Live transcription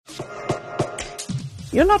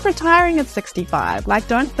you're not retiring at 65. Like,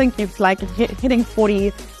 don't think you've like hitting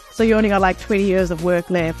 40, so you only got like 20 years of work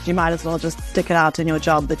left. You might as well just stick it out in your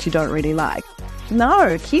job that you don't really like.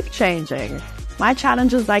 No, keep changing. My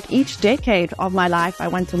challenge is like each decade of my life, I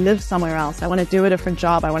want to live somewhere else. I want to do a different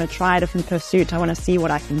job. I want to try a different pursuit. I want to see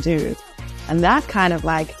what I can do. And that kind of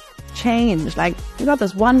like change, like you got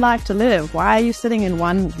this one life to live. Why are you sitting in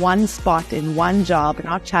one spot, in one job,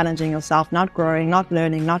 not challenging yourself, not growing, not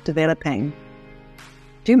learning, not developing?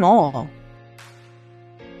 Do more.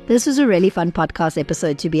 This was a really fun podcast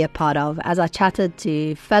episode to be a part of as I chatted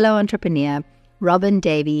to fellow entrepreneur Robyn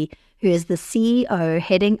Davie, who is the CEO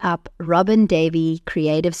heading up Robyn Davie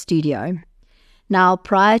Creative Studio. Now,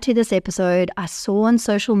 prior to this episode, I saw on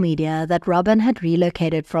social media that Robyn had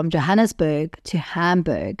relocated from Johannesburg to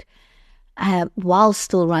Hamburg while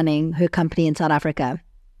still running her company in South Africa.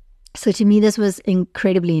 So to me, this was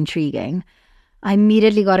incredibly intriguing. I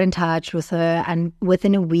immediately got in touch with her, and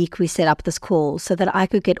within a week we set up this call so that I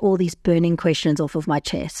could get all these burning questions off of my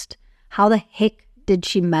chest. How the heck did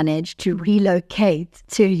she manage to relocate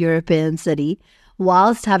to a European city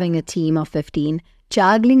whilst having a team of 15,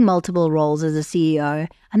 juggling multiple roles as a CEO?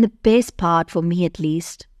 And the best part, for me at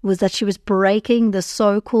least, was that she was breaking the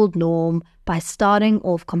so-called norm by starting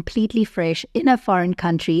off completely fresh in a foreign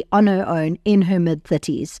country on her own in her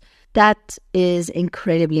mid-30s. That is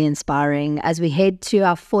incredibly inspiring. As we head to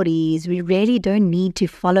our 40s, we really don't need to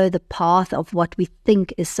follow the path of what we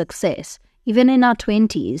think is success. Even in our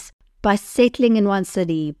 20s, by settling in one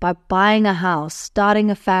city, by buying a house, starting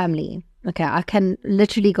a family. Okay, I can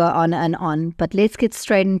literally go on and on, but let's get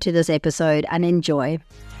straight into this episode and enjoy.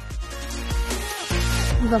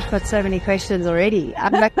 I've got so many questions already.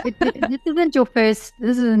 I'm like, this isn't your first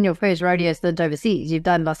rodeo stint overseas. You've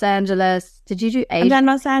done Los Angeles. Did you do Asia? I've done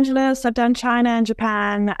Los Angeles. I've done China and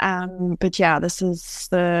Japan. But yeah, this is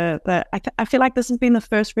I feel like this has been the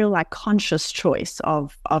first real like conscious choice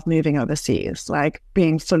of moving overseas, like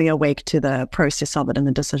being fully awake to the process of it and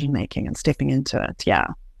the decision making and stepping into it. Yeah.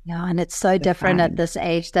 Yeah, and it's so different at this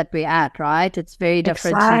age that we're at, right? It's very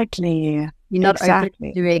different. Exactly. You're not open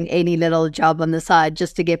to doing any little job on the side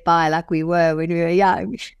just to get by like we were when we were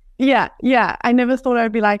young. Yeah. I never thought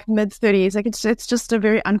I'd be like mid-30s. Like it's just a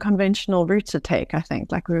very unconventional route to take, I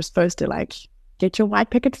think. Like we were supposed to like get your white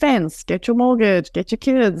picket fence, get your mortgage, get your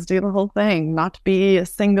kids, do the whole thing, not be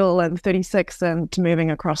single and 36 and moving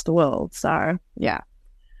across the world. So yeah.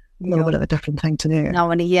 A little bit of a different thing to do. Now I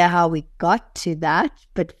want to hear how we got to that.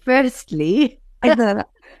 But firstly,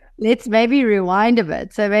 let's maybe rewind a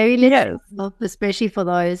bit. So maybe let's, especially for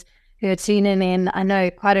those who are tuning in, I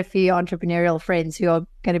know quite a few entrepreneurial friends who are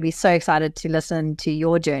going to be so excited to listen to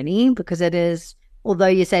your journey, because it is, although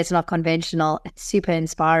you say it's not conventional, it's super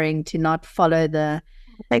inspiring to not follow the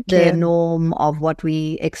norm of what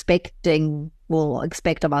we expect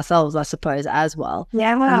of ourselves, I suppose, as well.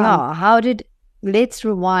 Let's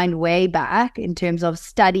rewind way back in terms of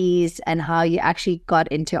studies and how you actually got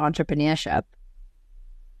into entrepreneurship.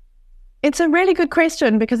 It's a really good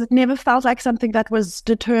question because it never felt like something that was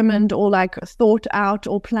determined or like thought out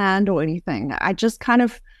or planned or anything. I just kind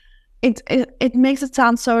of, it makes it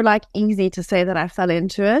sound so like easy to say that I fell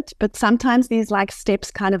into it, but sometimes these like steps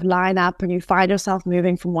kind of line up and you find yourself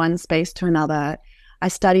moving from one space to another. I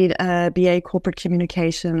studied a BA corporate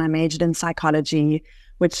communication. I majored in psychology,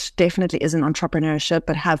 which definitely isn't entrepreneurship,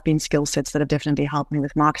 but have been skill sets that have definitely helped me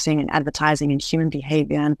with marketing and advertising and human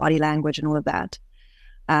behavior and body language and all of that.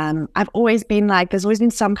 I've always been like, there's always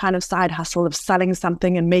been some kind of side hustle of selling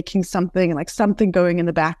something and making something, and like something going in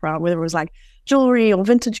the background, whether it was like jewelry or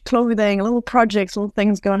vintage clothing, little projects, little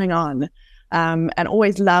things going on. And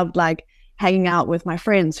always loved like hanging out with my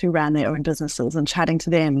friends who ran their own businesses and chatting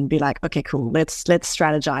to them and be like, okay, cool, let's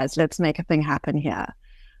strategize, let's make a thing happen here.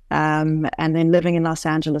 And then living in Los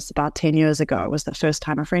Angeles about 10 years ago was the first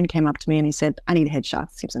time a friend came up to me and he said, I need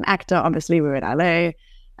headshots. He was an actor. Obviously, we were in LA.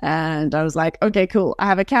 And I was like, okay, cool. I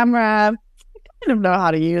have a camera. I kind of know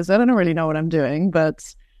how to use it. I don't really know what I'm doing.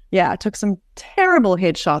 But yeah, I took some terrible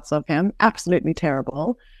headshots of him. Absolutely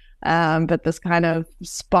terrible. But this kind of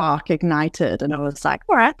spark ignited. And I was like,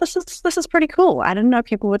 all right, this is pretty cool. I didn't know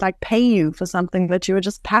people would like pay you for something that you were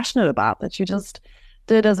just passionate about, that you just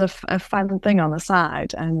did as a fun thing on the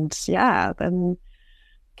side. And yeah, then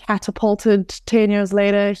catapulted 10 years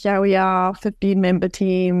later, here we are, 15-member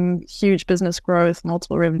team, huge business growth,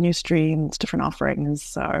 multiple revenue streams, different offerings.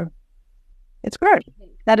 So it's great.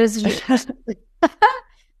 That is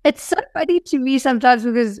it's so funny to me sometimes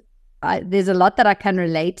because there's a lot that I can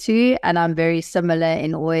relate to, and I'm very similar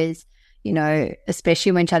in always,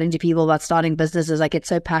 especially when chatting to people about starting businesses, I get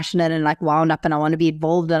so passionate and like wound up and I want to be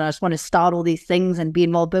involved and I just want to start all these things and be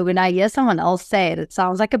involved. But when I hear someone else say it, it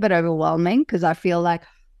sounds like a bit overwhelming because I feel like,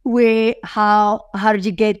 how did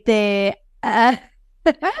you get there? I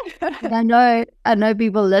know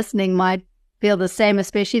people listening might feel the same,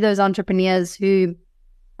 especially those entrepreneurs who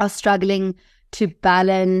are struggling to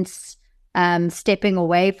balance stepping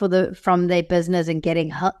away from their business and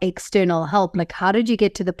getting external help. Like, how did you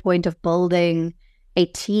get to the point of building a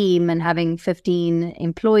team and having 15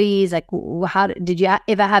 employees? Like, how did you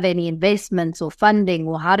ever have any investments or funding,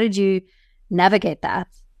 or how did you navigate that?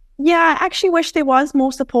 Yeah, I actually wish there was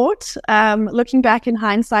more support. Looking back in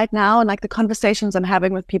hindsight now, and like the conversations I'm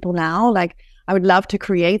having with people now, like I would love to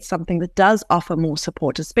create something that does offer more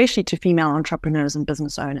support, especially to female entrepreneurs and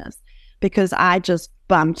business owners, because I just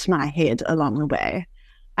bumped my head along the way.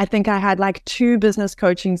 I think I had like 2 business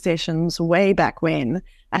coaching sessions way back when,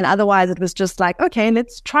 and otherwise it was just like, okay,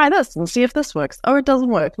 let's try this and see if this works. Oh, it doesn't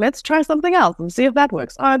work. Let's try something else and see if that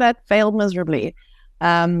works. Oh, that failed miserably.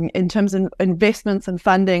 In terms of investments and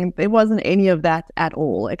funding, there wasn't any of that at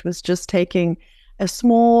all. It was just taking a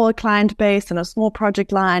small client base and a small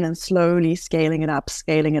project line and slowly scaling it up,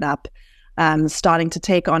 starting to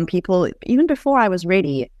take on people even before I was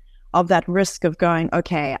ready, of that risk of going,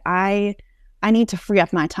 okay, I need to free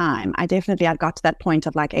up my time. I got to that point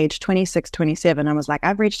of like age 26, 27. I was like,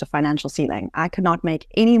 I've reached a financial ceiling. I could not make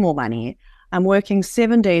any more money. I'm working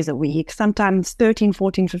 7 days a week, sometimes 13,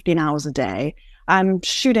 14, 15 hours a day. I'm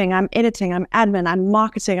shooting, I'm editing, I'm admin, I'm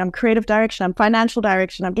marketing, I'm creative direction, I'm financial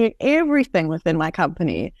direction. I'm doing everything within my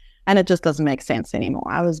company. And it just doesn't make sense anymore.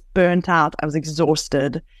 I was burnt out. I was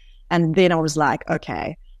exhausted. And then I was like,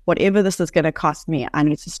 okay, whatever this is going to cost me, I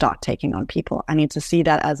need to start taking on people. I need to see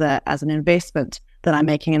that as an investment that I'm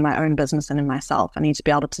making in my own business and in myself. I need to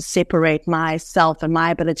be able to separate myself and my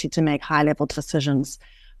ability to make high-level decisions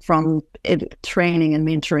from training and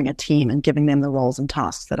mentoring a team and giving them the roles and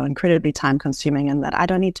tasks that are incredibly time-consuming and that I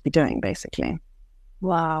don't need to be doing, basically.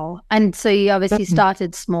 Wow. And so you obviously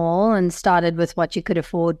started small and started with what you could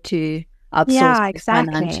afford to outsource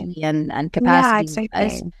financially and capacity. Yeah,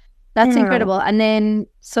 exactly. That's incredible. And then,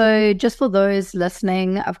 so just for those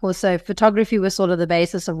listening, of course, so photography was sort of the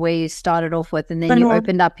basis of where you started off with, and then you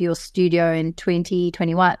opened up your studio in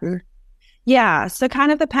 2021. Yeah, so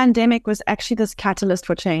kind of the pandemic was actually this catalyst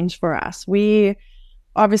for change for us. We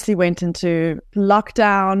obviously went into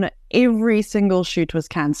lockdown. Every single shoot was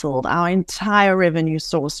cancelled. Our entire revenue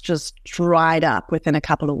source just dried up within a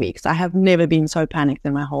couple of weeks. I have never been so panicked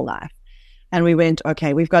in my whole life. And we went,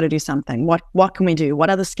 okay, we've got to do something. What can we do? What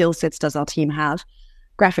other skill sets does our team have?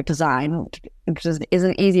 Graphic design, which is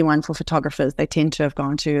an easy one for photographers. They tend to have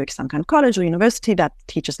gone to some kind of college or university that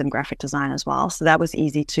teaches them graphic design as well. So that was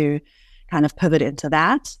easy to kind of pivot into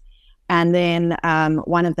that. And then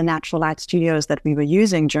one of the natural light studios that we were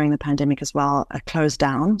using during the pandemic as well closed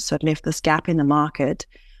down. So it left this gap in the market.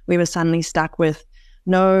 We were suddenly stuck with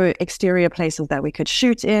no exterior places that we could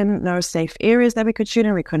shoot in, no safe areas that we could shoot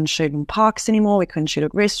in. We couldn't shoot in parks anymore. We couldn't shoot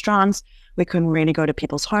at restaurants. We couldn't really go to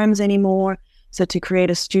people's homes anymore. So to create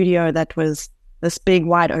a studio that was this big,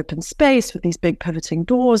 wide open space with these big pivoting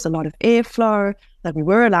doors, a lot of airflow that we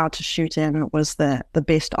were allowed to shoot in was the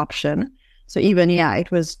best option. So even, it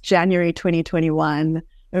was January 2021.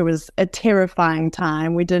 It was a terrifying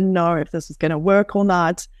time. We didn't know if this was going to work or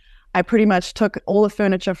not. I pretty much took all the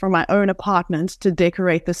furniture from my own apartment to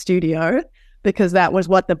decorate the studio because that was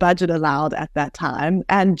what the budget allowed at that time,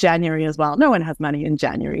 and January as well. No one has money in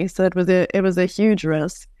January, so it was a huge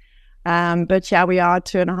risk. But yeah, we are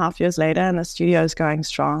 2.5 years later, and the studio is going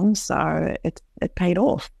strong, so it paid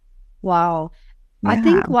off. Wow. Yeah. I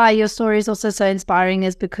think why your story is also so inspiring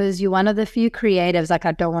is because you're one of the few creatives, like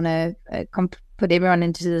I don't want to put everyone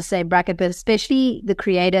into the same bracket, but especially the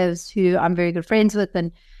creatives who I'm very good friends with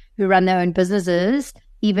and who run their own businesses,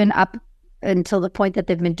 even up until the point that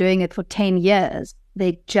they've been doing it for 10 years.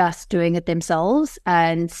 They're just doing it themselves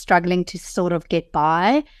and struggling to sort of get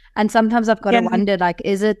by. And sometimes I've got to wonder, like,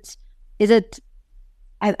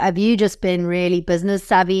 have you just been really business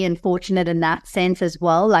savvy and fortunate in that sense as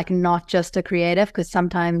well? Like, not just a creative, because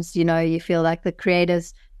sometimes, you feel like the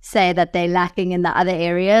creators say that they're lacking in the other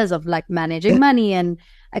areas of like managing money. And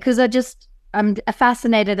because I'm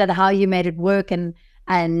fascinated at how you made it work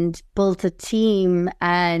and built a team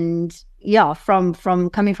and from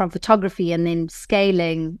coming from photography and then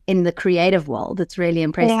scaling in the creative world. It's really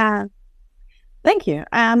impressive. Yeah. Thank you.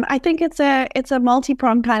 I think it's a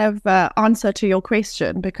multi-pronged kind of answer to your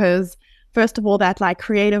question, because first of all, that like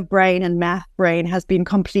creative brain and math brain has been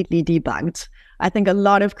completely debunked. I think a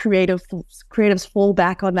lot of creatives fall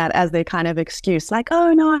back on that as their kind of excuse, like,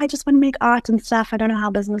 oh no, I just want to make art and stuff. I don't know how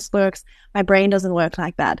business works. My brain doesn't work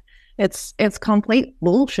like that. It's complete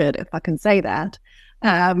bullshit, if I can say that.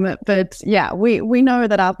 But yeah, we know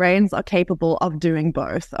that our brains are capable of doing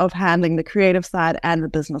both, of handling the creative side and the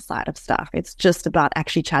business side of stuff. It's just about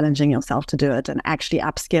actually challenging yourself to do it and actually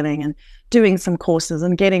upskilling and doing some courses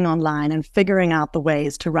and getting online and figuring out the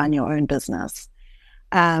ways to run your own business.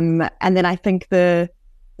 And then I think the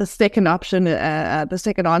second option, the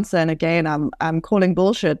second answer, and again, I'm calling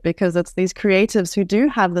bullshit, because it's these creatives who do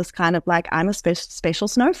have this kind of like, I'm a special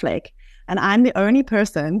snowflake, and I'm the only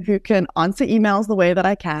person who can answer emails the way that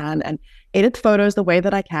I can and edit photos the way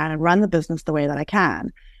that I can and run the business the way that I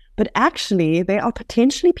can. But actually, there are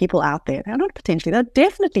potentially people out there. They're not potentially, there are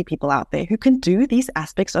definitely people out there who can do these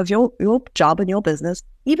aspects of your job and your business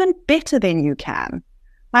even better than you can.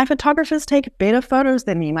 My photographers take better photos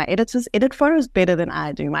than me. My editors edit photos better than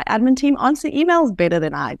I do. My admin team answer emails better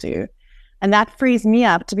than I do. And that frees me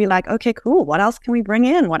up to be like, okay, cool. What else can we bring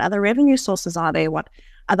in? What other revenue sources are there? What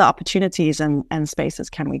other opportunities and spaces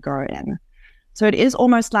can we grow in? So it is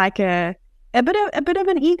almost like a bit of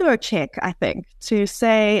an ego check, I think, to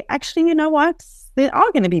say, actually, you know what? There are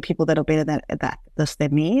going to be people that are better at this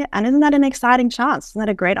than me. And isn't that an exciting chance? Isn't that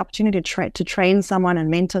a great opportunity to train someone and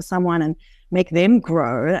mentor someone and make them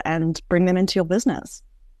grow and bring them into your business?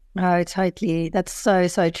 Oh, totally. That's so,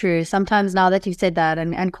 so true. Sometimes now that you've said that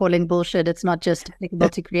and calling bullshit, it's not just applicable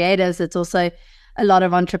to creators, it's also a lot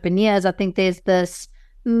of entrepreneurs. I think there's this,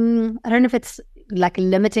 I don't know if it's like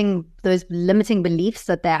those limiting beliefs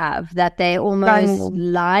that they have, that they almost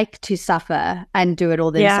like to suffer and do it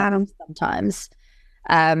all themselves sometimes.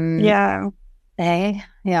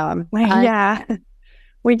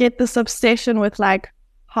 We get this obsession with like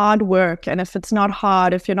hard work, and if it's not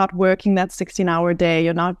hard, if you're not working that 16-hour day,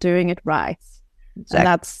 you're not doing it right. Exactly. And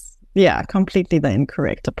that's completely the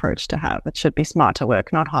incorrect approach to have. It should be smarter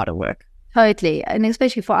work, not harder work. Totally. And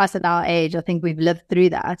especially for us at our age, I think we've lived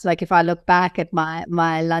through that. It's like if I look back at my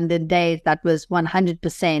London days, that was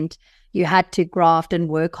 100%. You had to graft and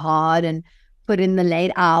work hard and put in the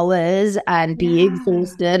late hours and be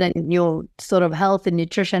exhausted, and your sort of health and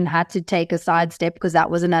nutrition had to take a sidestep because that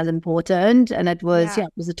wasn't as important. And it was it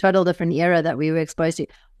was a total different era that we were exposed to,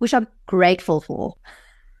 which I'm grateful for.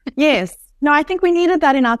 Yes. No, I think we needed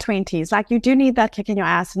that in our 20s. Like, you do need that kick in your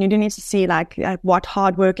ass, and you do need to see like what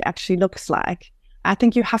hard work actually looks like. I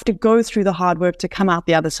think you have to go through the hard work to come out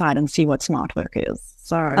the other side and see what smart work is.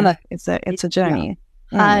 So it's a journey.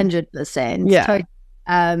 100%. Yeah. Totally.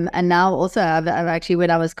 And now also I've actually, when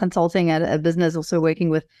I was consulting at a business, also working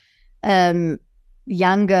with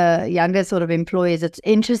younger sort of employees, it's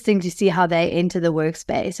interesting to see how they enter the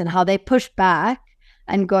workspace and how they push back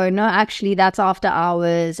and go, no, actually that's after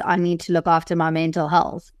hours. I need to look after my mental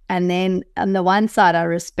health. And then on the one side, I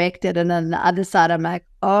respect it. And on the other side, I'm like,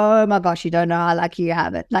 oh my gosh, you don't know how lucky you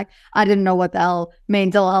have it. Like, I didn't know what the hell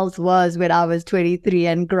mental health was when I was 23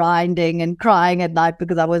 and grinding and crying at night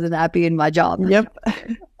because I wasn't happy in my job. Yep.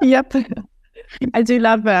 I do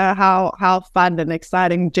love how fun and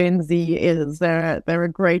exciting Gen Z is. They're a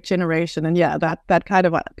great generation. And that kind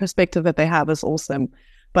of perspective that they have is awesome.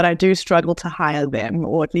 But I do struggle to hire them,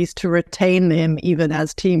 or at least to retain them even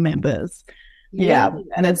as team members. Yeah.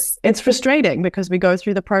 And it's frustrating because we go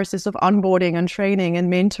through the process of onboarding and training and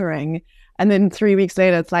mentoring. And then 3 weeks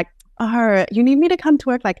later, it's like, oh, you need me to come to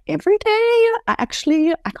work like every day? I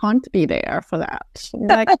can't be there for that. And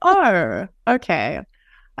you're like, oh, okay.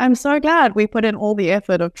 I'm so glad we put in all the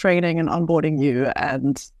effort of training and onboarding you,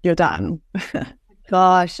 and you're done.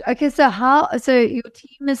 Gosh. Okay. So your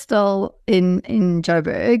team is still in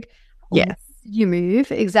Joburg. Yes. Did you move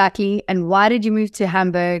exactly? And why did you move to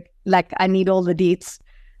Hamburg? Like, I need all the deets.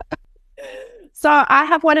 So I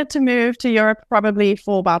have wanted to move to Europe probably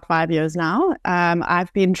for about 5 years now.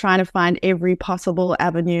 I've been trying to find every possible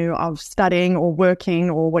avenue of studying or working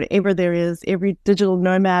or whatever there is, every digital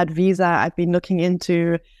nomad visa I've been looking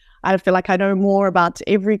into. I feel like I know more about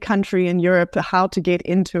every country in Europe, how to get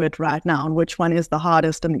into it right now, and which one is the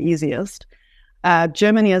hardest and the easiest.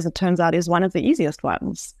 Germany, as it turns out, is one of the easiest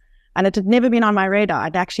ones. And it had never been on my radar.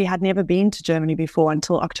 I'd actually had never been to Germany before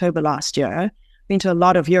until October last year. Been to a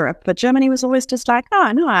lot of Europe, but Germany was always just like,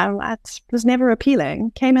 oh, no, it was never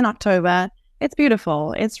appealing. Came in October. It's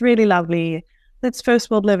beautiful. It's really lovely. It's first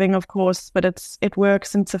world living, of course, but it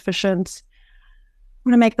works and sufficient. I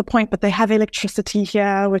want to make the point, but they have electricity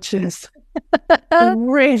here, which is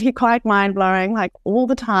really quite mind-blowing. Like, all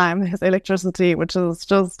the time there's electricity, which is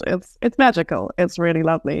just, it's magical. It's really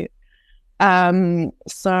lovely.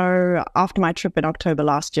 So after my trip in October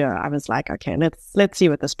last year, I was like, okay, let's see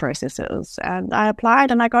what this process is. And I applied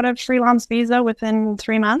and I got a freelance visa within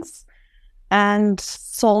 3 months and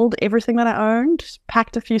sold everything that I owned,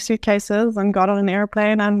 packed a few suitcases and got on an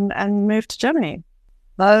airplane and moved to Germany.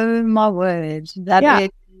 Oh my word. Yeah.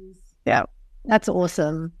 That's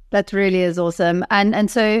awesome. That really is awesome.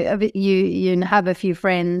 And so you have a few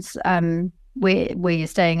friends where you're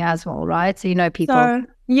staying as well, right? So you know people.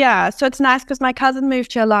 So it's nice because my cousin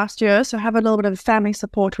moved here last year, so I have a little bit of family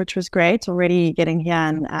support, which was great. Already getting here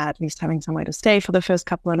and at least having somewhere to stay for the first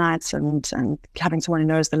couple of nights and having someone who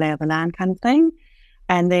knows the lay of the land kind of thing.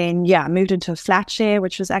 And then, I moved into a flat share,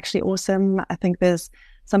 which was actually awesome. I think there's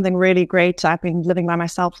something really great. I've been living by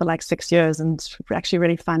myself for like 6 years and it's actually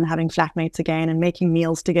really fun having flatmates again and making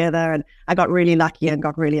meals together. And I got really lucky and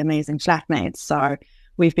got really amazing flatmates. So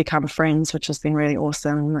we've become friends, which has been really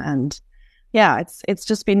awesome. And it's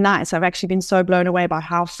just been nice. I've actually been so blown away by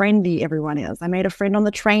how friendly everyone is. I made a friend on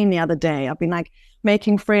the train the other day. I've been like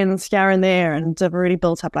making friends here and there and I've already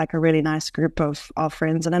built up like a really nice group of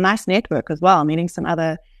friends and a nice network as well, meeting some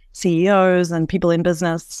other CEOs and people in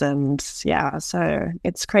business. And so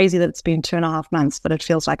it's crazy that it's been 2.5 months, but it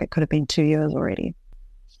feels like it could have been 2 years already.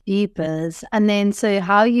 Jeepers. And then, so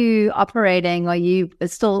how are you operating? Are you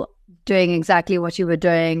still doing exactly what you were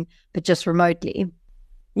doing, but just remotely?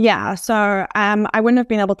 Yeah, so I wouldn't have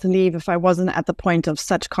been able to leave if I wasn't at the point of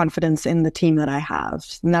such confidence in the team that I have.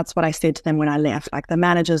 And that's what I said to them when I left. Like the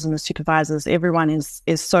managers and the supervisors, everyone is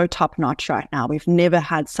so top notch right now. We've never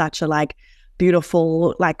had such a like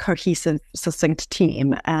beautiful, like cohesive, succinct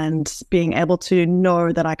team. And being able to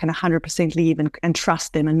know that I can 100% leave and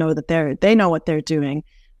trust them and know that they know what they're doing.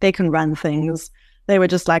 They can run things. They were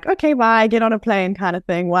just like, okay, bye, get on a plane kind of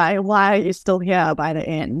thing. Why are you still here by the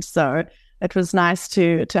end? So it was nice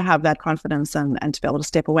to have that confidence and to be able to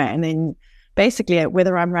step away. And then basically,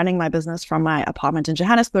 whether I'm running my business from my apartment in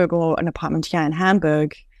Johannesburg or an apartment here in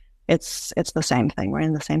Hamburg, it's the same thing. We're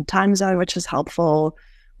in the same time zone, which is helpful.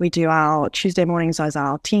 We do our Tuesday mornings as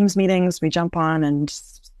our Teams meetings. We jump on and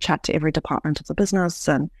chat to every department of the business.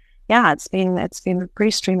 And it's been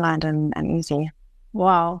pretty streamlined and easy.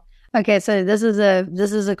 Wow. Okay, so this is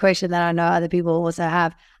a question that I know other people also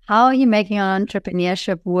have. How are you making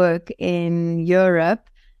entrepreneurship work in Europe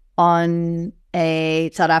on a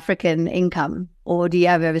South African income, or do you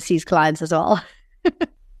have overseas clients as well?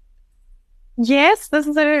 Yes, this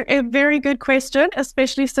is a very good question,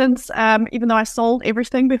 especially since even though I sold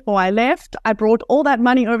everything before I left, I brought all that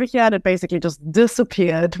money over here and it basically just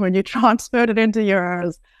disappeared when you transferred it into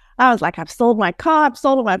euros. I was like, I've sold my car, I've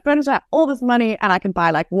sold all my furniture, all this money, and I can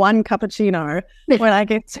buy like one cappuccino when I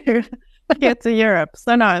get to Europe.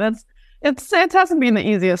 So no, it hasn't been the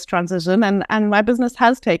easiest transition, and my business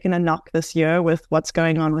has taken a knock this year with what's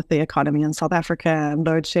going on with the economy in South Africa and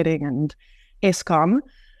load shedding and Eskom.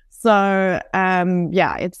 So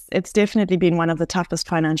it's definitely been one of the toughest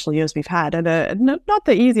financial years we've had, and not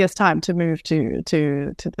the easiest time to move to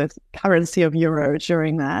the currency of euro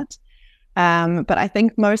during that. But I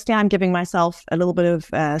think mostly I'm giving myself a little bit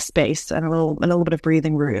of space and a little bit of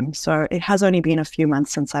breathing room. So it has only been a few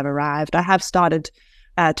months since I've arrived. I have started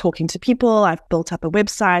talking to people. I've built up a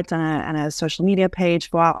website and a social media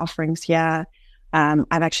page for our offerings here. I've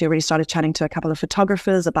actually already started chatting to a couple of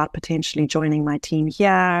photographers about potentially joining my team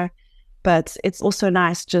here. But it's also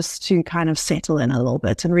nice just to kind of settle in a little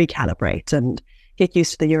bit and recalibrate and get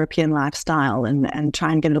used to the European lifestyle and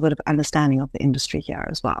try and get a little bit of understanding of the industry here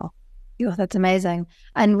as well. Oh, that's amazing.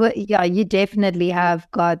 And you definitely have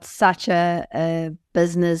got such a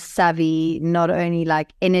business savvy, not only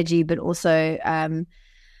like energy, but also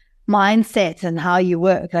mindset and how you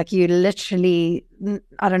work. Like you literally,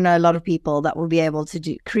 I don't know a lot of people that will be able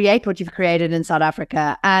to create what you've created in South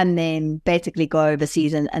Africa and then basically go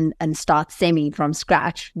overseas and start from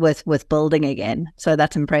scratch with building again. So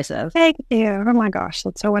that's impressive. Thank you. Oh my gosh,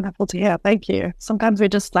 that's so wonderful to hear. Thank you. Sometimes we're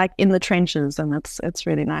just like in the trenches and it's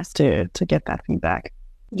really nice to get that feedback.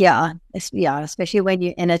 Yeah, especially when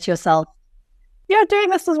you're in it yourself. You're doing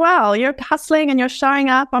this as well. You're hustling and you're showing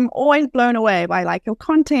up. I'm always blown away by like your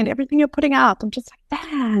content, everything you're putting out. I'm just like,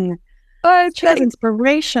 dang, it's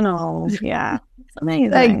inspirational. Yeah, it's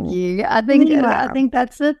amazing. Thank you. I think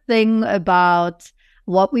that's the thing about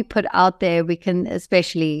what we put out there. We can,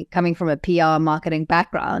 especially coming from a PR marketing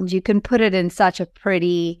background, you can put it in such a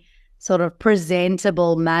pretty sort of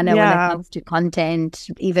presentable manner when it comes to content,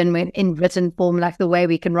 even when in written form, like the way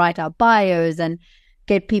we can write our bios and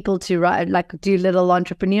get people to write, like do little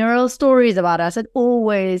entrepreneurial stories about us. It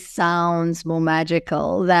always sounds more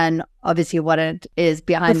magical than obviously what it is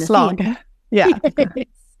behind the slog. scenes. Yeah.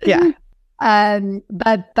 Yeah.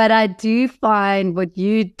 But I do find what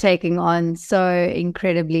you taking on so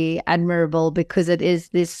incredibly admirable, because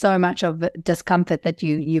there's so much of discomfort that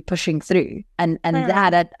you're pushing through, and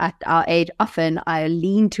that at our age often I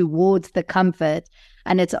lean towards the comfort,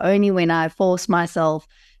 and it's only when I force myself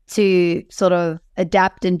to sort of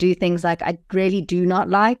adapt and do things like I really do not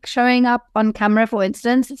like showing up on camera, for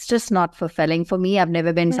instance. It's just not fulfilling for me. I've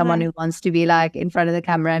never been someone who wants to be like in front of the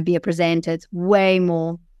camera and be a presenter. It's way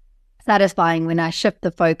more satisfying when I shift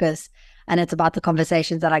the focus and it's about the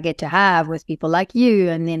conversations that I get to have with people like you,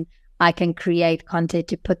 and then I can create content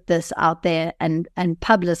to put this out there and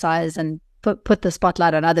publicize and put the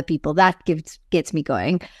spotlight on other people. That gets me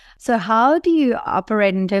going. So how do you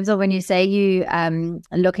operate in terms of when you say you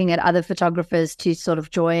looking at other photographers to sort of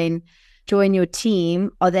join your team?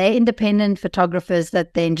 Are they independent photographers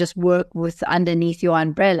that then just work with underneath your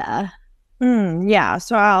umbrella? Yeah.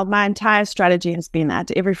 So my entire strategy has been that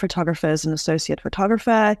every photographer is an associate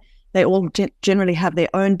photographer. They all generally have their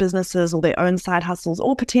own businesses or their own side hustles,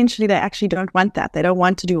 or potentially they actually don't want that. They don't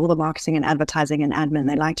want to do all the marketing and advertising and admin.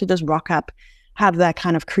 They like to just rock up, have that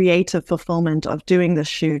kind of creative fulfillment of doing the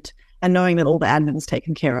shoot and knowing that all the admin is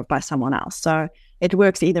taken care of by someone else. So it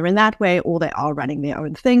works either in that way, or they are running their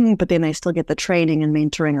own thing, but then they still get the training and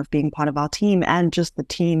mentoring of being part of our team and just the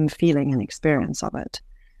team feeling and experience of it.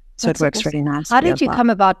 So it works really nicely. How did you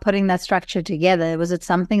come about putting that structure together? Was it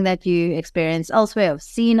something that you experienced elsewhere or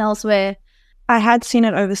seen elsewhere? I had seen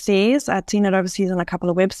it overseas. I'd seen it overseas on a couple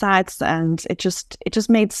of websites, and it just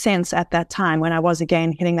made sense at that time when I was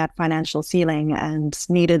again hitting that financial ceiling and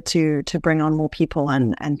needed to bring on more people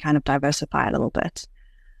and kind of diversify a little bit.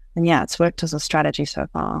 And yeah, it's worked as a strategy so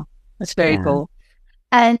far. That's very cool.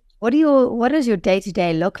 And what does your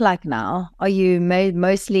day-to-day look like now? Are you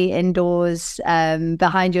mostly indoors,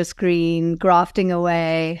 behind your screen, grafting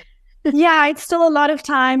away? Yeah, it's still a lot of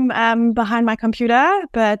time behind my computer,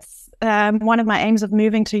 but one of my aims of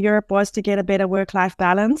moving to Europe was to get a better work-life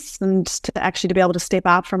balance and to be able to step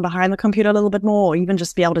out from behind the computer a little bit more, or even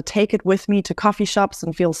just be able to take it with me to coffee shops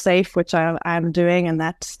and feel safe, which I'm doing, and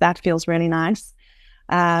that feels really nice.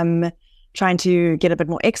 Trying to get a bit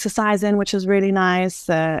more exercise in, which is really nice.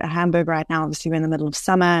 Hamburg right now, obviously we're in the middle of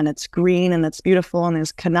summer and it's green and it's beautiful and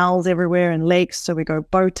there's canals everywhere and lakes. So we go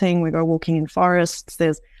boating, we go walking in forests.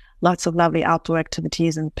 There's lots of lovely outdoor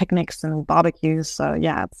activities and picnics and barbecues. So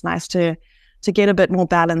yeah, it's nice to get a bit more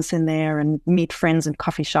balance in there and meet friends in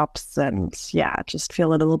coffee shops and yeah, just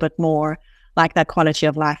feel a little bit more like that quality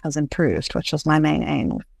of life has improved, which was my main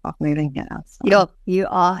aim of moving here. So. You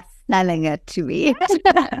are selling it to me.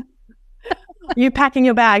 You packing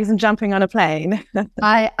your bags and jumping on a plane.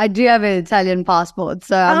 I do have an Italian passport,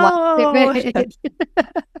 so come visit.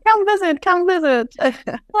 I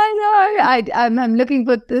know. I'm looking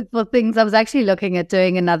for things. I was actually looking at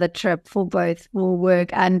doing another trip for both for work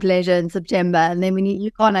and pleasure in September, and then when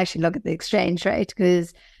you can't actually look at the exchange rate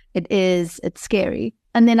because it's scary.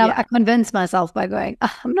 And then I convinced myself by going,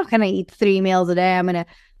 I'm not going to eat 3 meals a day. I'm going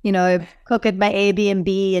to cook at my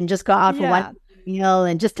Airbnb and just go out for one meal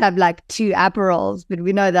and just have like 2 Aperols, but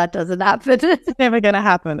we know that doesn't happen. It's never going to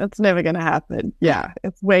happen. Yeah,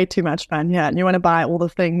 it's way too much fun. Yeah, and you want to buy all the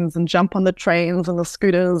things and jump on the trains and the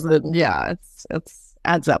scooters, and yeah, it's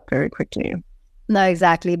adds up very quickly. No,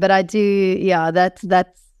 exactly. But I do, yeah, that's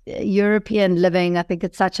European living. I think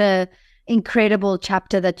it's such a incredible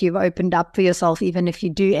chapter that you've opened up for yourself, even if you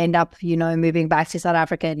do end up, moving back to South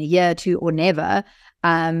Africa in a year or 2 or never.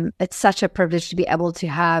 It's such a privilege to be able to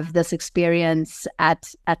have this experience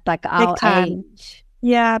at like our age.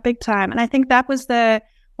 Yeah, big time. And I think that was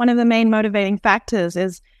one of the main motivating factors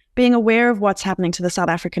is being aware of what's happening to the South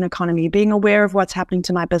African economy, being aware of what's happening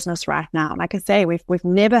to my business right now. Like I say, we've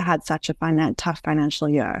never had such a tough financial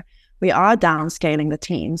year. We are downscaling the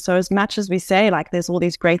team. So as much as we say, like, there's all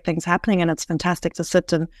these great things happening and it's fantastic to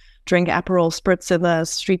sit and drink Aperol spritz in the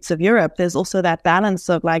streets of Europe, there's also that balance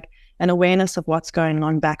of like an awareness of what's going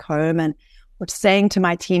on back home, and what's saying to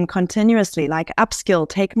my team continuously, like, upskill,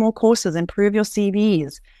 take more courses, improve your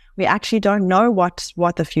CVs. We actually don't know what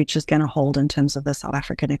the future is going to hold in terms of the South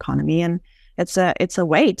African economy. And it's a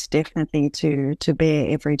weight definitely to bear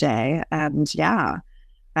every day. And yeah,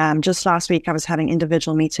 just last week I was having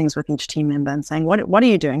individual meetings with each team member and saying, what are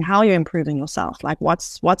you doing? How are you improving yourself? Like,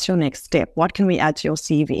 what's your next step? What can we add to your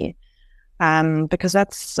CV? Because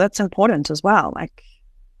that's important as well. Like,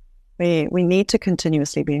 we need to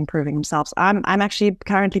continuously be improving themselves. I'm actually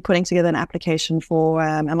currently putting together an application for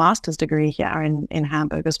a master's degree here in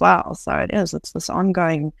Hamburg as well. So it's this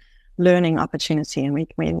ongoing learning opportunity, and we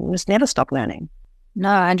must never stop learning. No,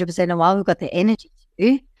 100%. And while we've got the energy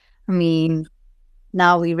to, I mean,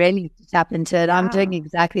 now we really need to tap into it. I'm doing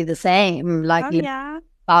exactly the same, like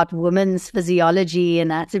about women's physiology,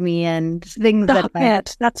 anatomy, and things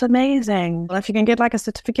that's amazing. Well, if you can get like a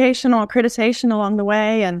certification or accreditation along the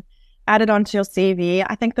way and add it onto your CV,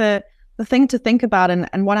 I think the thing to think about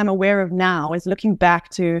and what I'm aware of now is looking back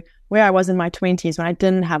to where I was in my 20s when I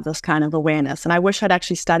didn't have this kind of awareness. And I wish I'd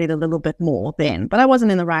actually studied a little bit more then, but I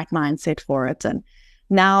wasn't in the right mindset for it. And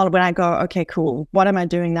now when I go, okay, cool, what am I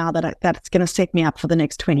doing now that's going to set me up for the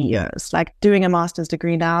next 20 years? Like doing a master's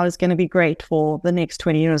degree now is going to be great for the next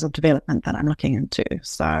 20 years of development that I'm looking into.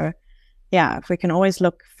 So yeah, if we can always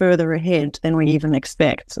look further ahead than we even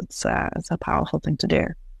expect, it's a powerful thing to do.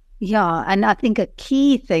 Yeah, and I think a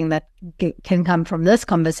key thing that can come from this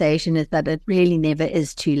conversation is that it really never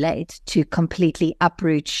is too late to completely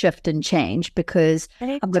uproot, shift, and change, because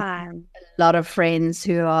I've got a lot of friends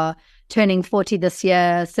who are turning 40 this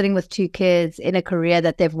year, sitting with 2 kids in a career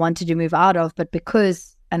that they've wanted to move out of, but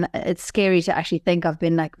because, and it's scary to actually think, I've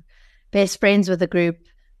been like best friends with a group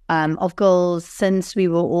of girls since we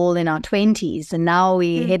were all in our 20s, and now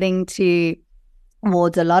we're heading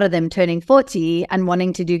towards a lot of them turning 40 and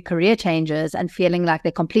wanting to do career changes and feeling like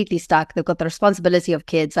they're completely stuck. They've got the responsibility of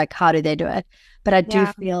kids. Like, how do they do it? But I do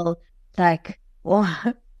feel like,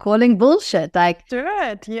 calling bullshit. Like, do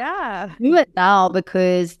it. Yeah. Do it now,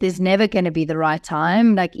 because there's never going to be the right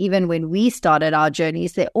time. Like, even when we started our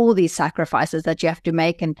journeys, there are all these sacrifices that you have to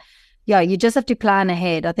make. And you just have to plan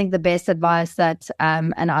ahead. I think the best advice that,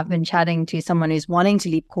 and I've been chatting to someone who's wanting to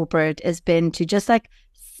leave corporate, has been to just like,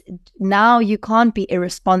 now you can't be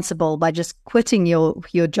irresponsible by just quitting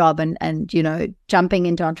your job and jumping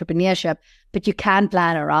into entrepreneurship, but you can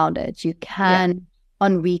plan around it. You can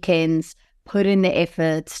on weekends put in the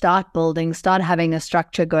effort, start building, start having a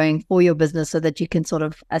structure going for your business so that you can sort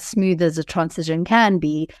of, as smooth as a transition can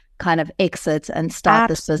be, kind of exit and start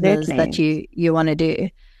this business that you want to do.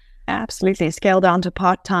 Absolutely. Scale down to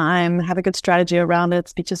part-time, have a good strategy around it,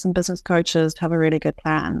 speak to some business coaches, have a really good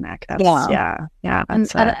plan. Like that's,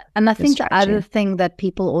 and I think the other thing that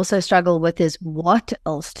people also struggle with is what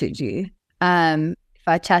else to do. If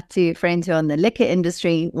I chat to friends who are in the liquor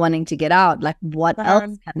industry wanting to get out, like what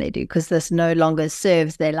else can they do? Because this no longer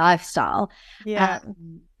serves their lifestyle. Yeah.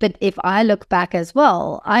 But if I look back as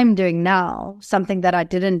well, I'm doing now something that I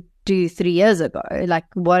didn't do 3 years ago. Like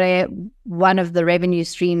one of the revenue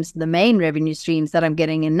streams, the main revenue streams that I'm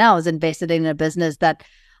getting in now, is invested in a business that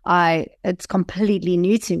it's completely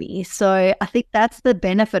new to me. So I think that's the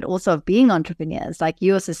benefit also of being entrepreneurs. Like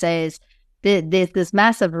you also say, is there's this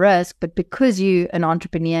massive risk, but because you're an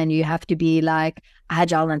entrepreneur and you have to be like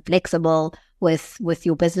agile and flexible with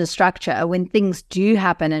your business structure, when things do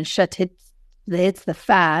happen and shit hits the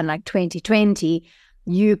fan, like 2020,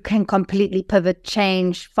 you can completely pivot,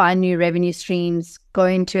 change, find new revenue streams, go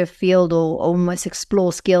into a field or almost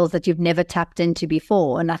explore skills that you've never tapped into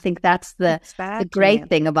before. And I think that's the great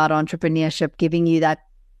thing about entrepreneurship, giving you that,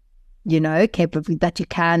 capability that you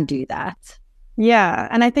can do that. Yeah.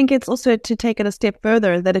 And I think it's also to take it a step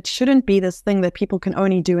further, that it shouldn't be this thing that people can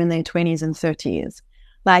only do in their 20s and 30s.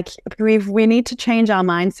 Like we need to change our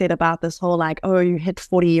mindset about this whole like, oh, you hit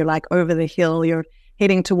 40, you're like over the hill, you're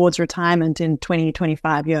heading towards retirement in 20,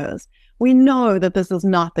 25 years. We know that this is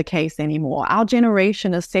not the case anymore. Our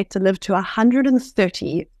generation is set to live to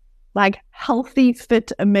 130, like healthy,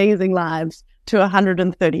 fit, amazing lives to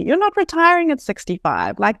 130. You're not retiring at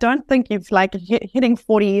 65. Like, don't think you've like hitting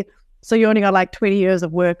 40, so you only got like 20 years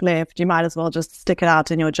of work left. You might as well just stick it out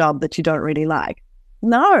in your job that you don't really like.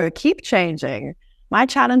 No, keep changing. My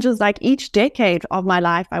challenge is like each decade of my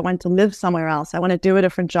life, I want to live somewhere else. I want to do a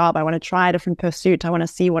different job. I want to try a different pursuit. I want to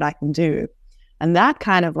see what I can do. And that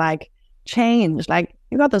kind of like change, like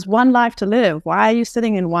you got this one life to live. Why are you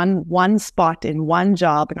sitting in one spot in one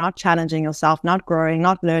job, not challenging yourself, not growing,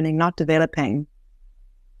 not learning, not developing?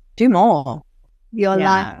 Do more. Your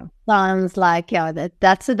life sounds like,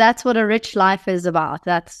 that's what a rich life is about.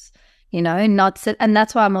 That's, and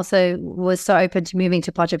that's why I'm also was so open to moving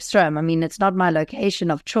to Potchefstroom. I mean, it's not my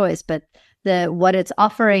location of choice, but what it's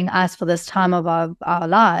offering us for this time of our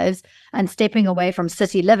lives and stepping away from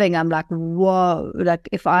city living, I'm like, whoa, like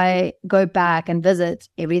if I go back and visit,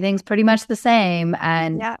 everything's pretty much the same.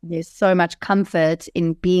 And there's so much comfort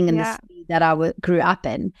in being in the city that I grew up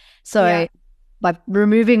in. So by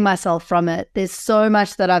removing myself from it, there's so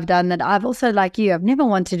much that I've done that I've also, like you, I've never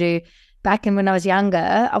wanted to do. Back when I was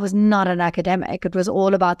younger, I was not an academic. It was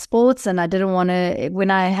all about sports, and I didn't want to,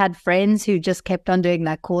 when I had friends who just kept on doing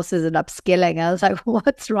like courses and upskilling, I was like,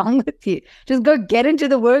 what's wrong with you? Just go get into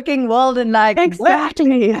the working world and like...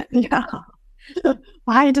 Exactly. Yeah.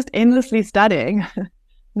 Why are you just endlessly studying?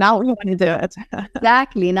 Now we want to do it.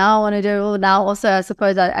 Exactly. Now I want to do it. Now also, I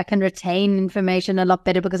suppose I can retain information a lot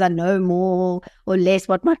better because I know more or less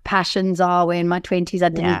what my passions are, where in my 20s, I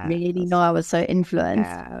didn't really know. I was so influenced.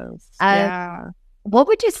 What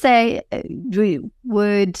would you say,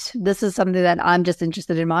 this is something that I'm just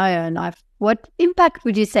interested in my own life. What impact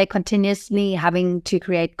would you say continuously having to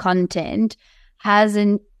create content has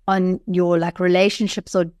on your like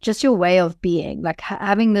relationships or just your way of being, like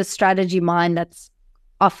having this strategy mind that's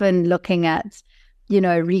often looking at,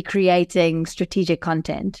 recreating strategic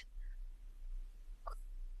content?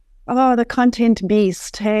 Oh, the content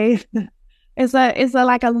beast, hey. Is there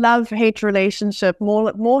like a love-hate relationship,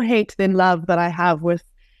 more hate than love that I have with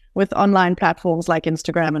online platforms like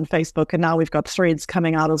Instagram and Facebook, and now we've got Threads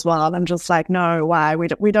coming out as well. And I'm just like, no, why?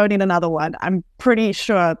 We don't need another one. I'm pretty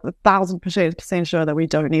sure, 1,000% sure that we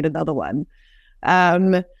don't need another one.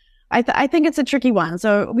 I think it's a tricky one.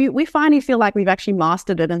 So we finally feel like we've actually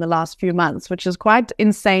mastered it in the last few months, which is quite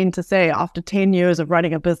insane to say after 10 years of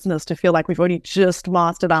running a business, to feel like we've only just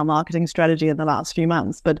mastered our marketing strategy in the last few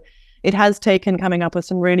months. But it has taken coming up with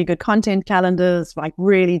some really good content calendars, like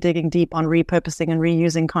really digging deep on repurposing and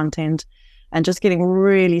reusing content, and just getting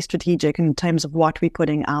really strategic in terms of what we're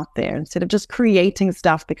putting out there, instead of just creating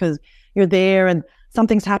stuff because you're there and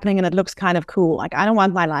something's happening and it looks kind of cool. Like, I don't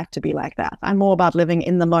want my life to be like that. I'm more about living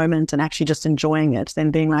in the moment and actually just enjoying it than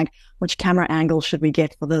being like, which camera angle should we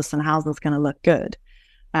get for this and how's this going to look good?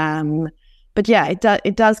 But yeah,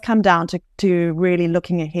 it does come down to really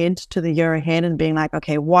looking ahead to the year ahead and being like,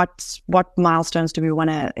 okay, what milestones do we want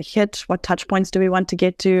to hit? What touch points do we want to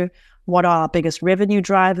get to? What are our biggest revenue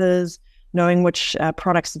drivers? Knowing which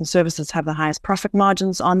products and services have the highest profit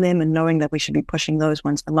margins on them, and knowing that we should be pushing those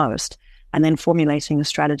ones the most, and then formulating a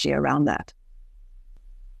strategy around that.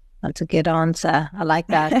 That's a good answer. I like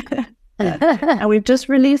that. And we've just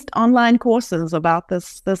released online courses about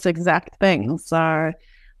this exact thing. So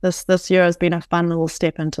this year has been a fun little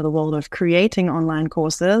step into the world of creating online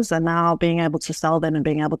courses and now being able to sell them and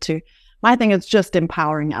being able to, my thing is just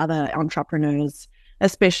empowering other entrepreneurs,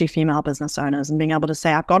 especially female business owners, and being able to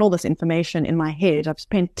say, I've got all this information in my head. I've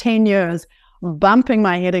spent 10 years bumping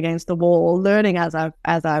my head against the wall, learning as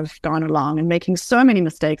I've gone along and making so many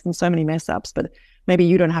mistakes and so many mess ups. But maybe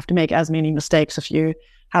you don't have to make as many mistakes if you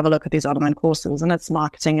have a look at these online courses, and it's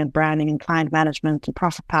marketing and branding and client management and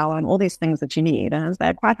profit power and all these things that you need. And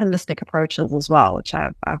they're quite holistic approaches as well, which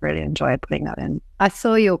I've really enjoyed putting that in. I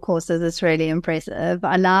saw your courses. It's really impressive.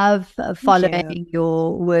 I love following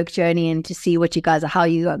your work journey and to see what you guys are, how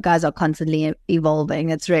you guys are constantly evolving.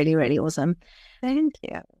 It's really, really awesome. Thank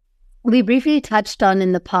you. We briefly touched on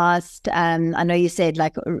in the past, I know you said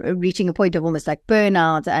like reaching a point of almost like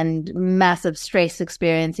burnout and massive stress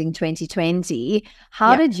experience in 2020.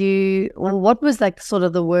 How did you, or what was like sort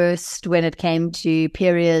of the worst when it came to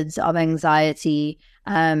periods of anxiety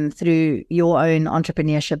through your own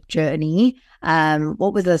entrepreneurship journey?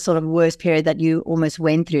 What was the sort of worst period that you almost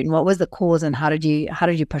went through, and what was the cause, and how did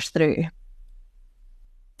you push through?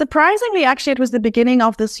 Surprisingly, actually, it was the beginning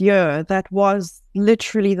of this year that was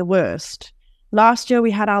literally the worst. Last year, we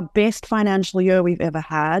had our best financial year we've ever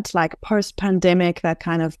had, like post-pandemic, that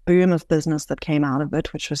kind of boom of business that came out of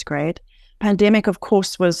it, which was great. Pandemic, of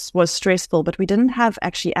course, was stressful, but we didn't have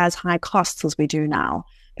actually as high costs as we do now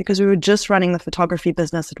because we were just running the photography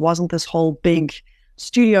business. It wasn't this whole big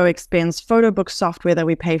studio expense, photo book software that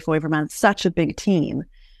we pay for every month, such a big team.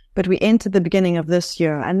 But we entered the beginning of this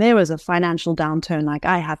year and there was a financial downturn like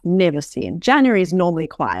I have never seen. January is normally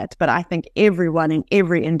quiet, but I think everyone in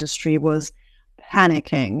every industry was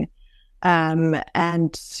panicking.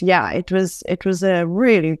 And yeah, it was a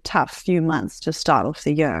really tough few months to start off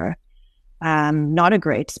the year. Not a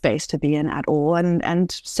great space to be in at all.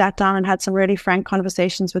 And sat down and had some really frank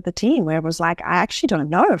conversations with the team where it was like, I actually don't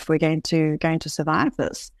know if we're going to survive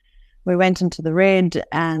this. We went into the red,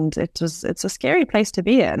 and it's a scary place to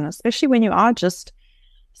be in, especially when you are just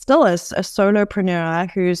still a solopreneur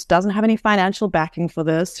who doesn't have any financial backing for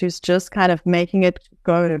this, who's just kind of making it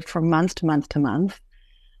go from month to month to month.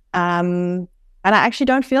 And I actually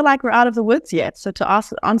don't feel like we're out of the woods yet. So to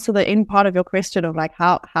answer the end part of your question of like,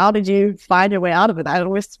 how did you find your way out of it?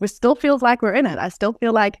 We still feels like we're in it. I still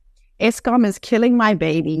feel like Eskom is killing my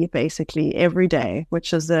baby basically every day,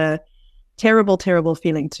 which is a terrible, terrible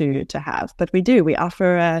feeling to have. But we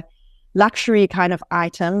offer a luxury kind of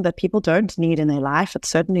item that people don't need in their life. It's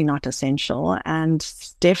certainly not essential. And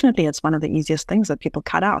definitely it's one of the easiest things that people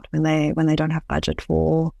cut out when they don't have budget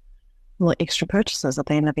for extra purchases at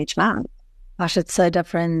the end of each month. Gosh, it's so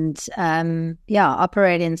different.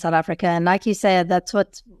 Operating in South Africa. And like you said,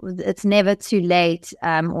 it's never too late,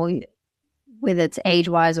 or whether it's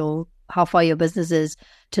age-wise or how far your business is,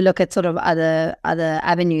 to look at sort of other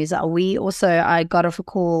avenues. I got off a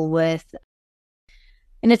call with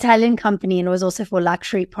an Italian company, and it was also for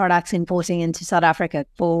luxury products importing into South Africa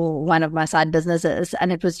for one of my side businesses.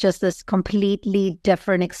 And it was just this completely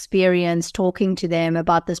different experience talking to them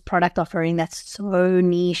about this product offering that's so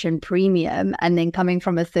niche and premium. And then coming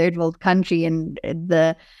from a third world country and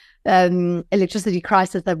the electricity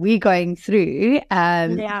crisis that we're going through.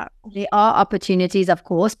 There are opportunities, of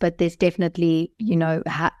course, but there's definitely,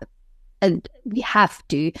 and we have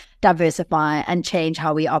to diversify and change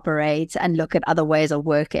how we operate and look at other ways of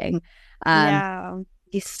working. You're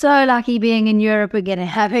so lucky being in Europe again and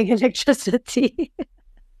having electricity.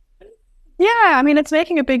 Yeah, I mean, it's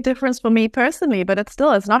making a big difference for me personally, but it's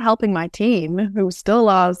not helping my team, who still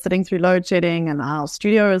are sitting through load shedding, and our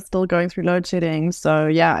studio is still going through load shedding. So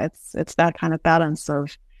yeah, it's that kind of balance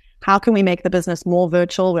of how can we make the business more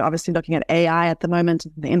virtual. We're obviously looking at AI at the moment,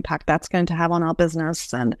 and the impact that's going to have on our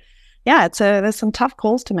business. And yeah, there's some tough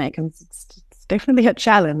calls to make, and it's definitely a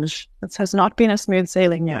challenge. It has not been a smooth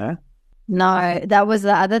sailing year. No, that was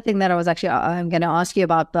the other thing that I'm going to ask you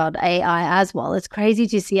about AI as well. It's crazy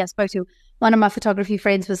to see. I spoke to one of my photography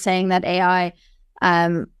friends was saying that AI,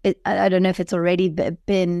 I don't know if it's already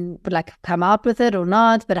been come out with it or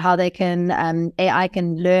not, but how they can, AI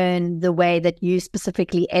can learn the way that you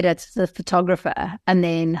specifically edit the photographer and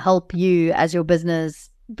then help you as your business.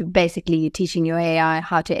 Basically, you're teaching your AI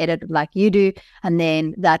how to edit like you do, and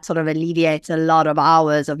then that sort of alleviates a lot of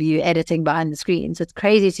hours of you editing behind the screen. So it's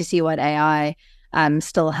crazy to see what AI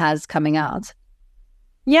still has coming out.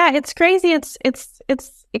 Yeah, it's crazy. It's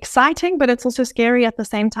exciting, but it's also scary at the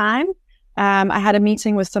same time. I had a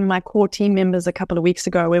meeting with some of my core team members a couple of weeks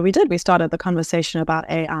ago where we started the conversation about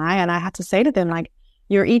AI, and I had to say to them,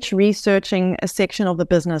 you're each researching a section of the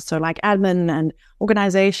business, so like admin and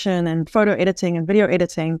organization and photo editing and video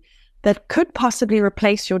editing, that could possibly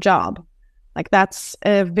replace your job. That's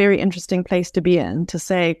a very interesting place to be in, to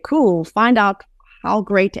say, cool, find out how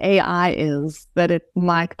great AI is that it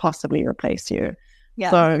might possibly replace you.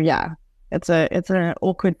 Yeah. So yeah, it's an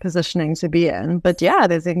awkward positioning to be in, but yeah,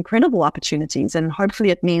 there's incredible opportunities, and hopefully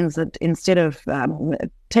it means that instead of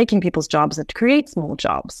taking people's jobs, it creates more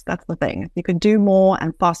jobs. That's the thing. If you can do more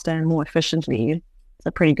and faster and more efficiently, it's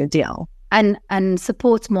a pretty good deal. And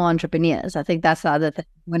supports more entrepreneurs. I think that's the other thing.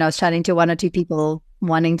 When I was chatting to one or two people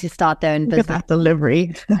wanting to start their own business, that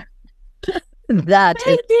delivery. That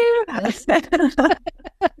is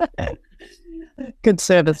good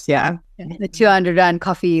service, yeah. The 200 Rand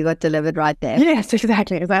coffee you got delivered right there. Yes,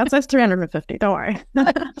 exactly. That's 350. Don't worry.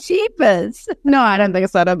 Cheapest. No, I don't think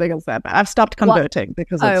it's that. I've stopped converting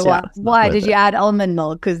because it's why did you add almond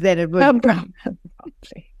milk? Because then it would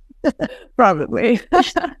probably.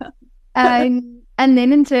 And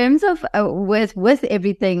then in terms of with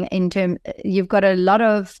everything, you've got a lot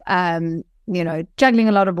of juggling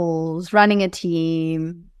a lot of balls, running a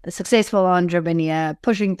team, a successful entrepreneur,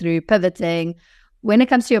 pushing through, pivoting. When it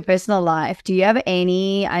comes to your personal life, do you have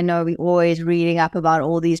any, I know we're always reading up about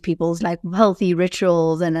all these people's healthy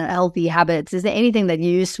rituals and healthy habits. Is there anything that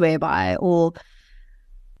you swear by? Or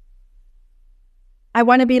I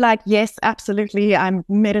want to be yes, absolutely. I'm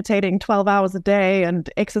meditating 12 hours a day and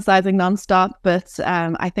exercising nonstop. But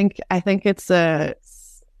I think it's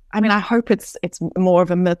I hope it's more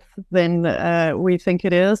of a myth than we think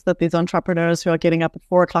it is, that these entrepreneurs who are getting up at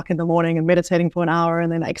 4:00 in the morning and meditating for an hour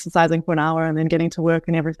and then exercising for an hour and then getting to work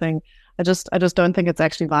and everything. I just don't think it's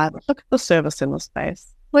actually viable. Look at the service in the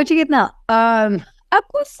space. What'd you get now? A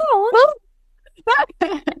croissant.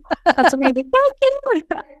 That's amazing.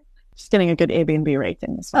 Just getting a good Airbnb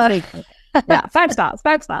rating. Yeah, 5 stars.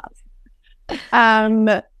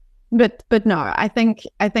 But no, I think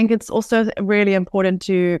it's also really important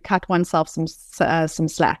to cut oneself some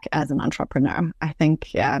slack as an entrepreneur. I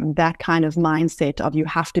think that kind of mindset of you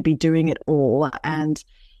have to be doing it all and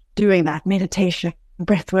doing that meditation,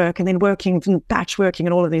 breath work, and then working, batch working,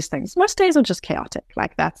 and all of these things. Most days are just chaotic.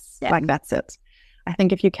 That's it. I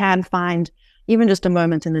think if you can find even just a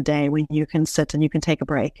moment in the day when you can sit and you can take a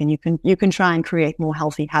break and you can try and create more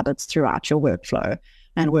healthy habits throughout your workflow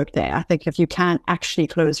and work day. I think if you can actually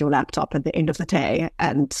close your laptop at the end of the day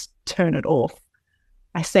and turn it off.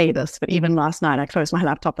 I say this, but even last night I closed my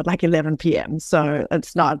laptop at 11 p.m. So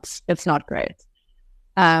it's not great.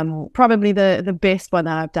 Probably the best one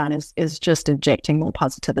that I've done is just injecting more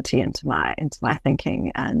positivity into my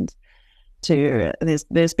thinking, and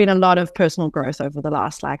there's been a lot of personal growth over the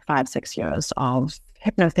last 5-6 years of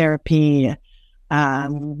hypnotherapy,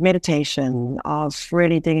 meditation, of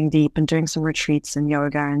really digging deep and doing some retreats and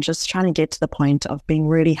yoga and just trying to get to the point of being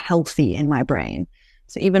really healthy in my brain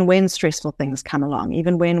So even when stressful things come along,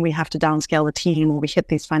 even when we have to downscale the team or we hit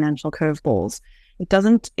these financial curveballs,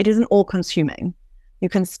 it isn't all consuming. You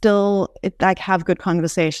can still have good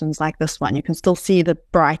conversations like this one. You can still see the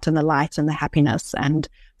bright and the light and the happiness and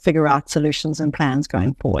figure out solutions and plans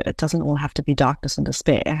going forward. It doesn't all have to be darkness and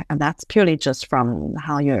despair. And that's purely just from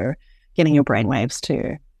how you're getting your brainwaves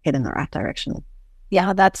to head in the right direction.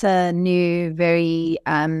 Yeah, that's a new, very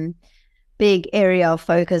big area of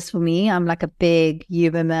focus for me. I'm like a big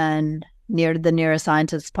Huberman, the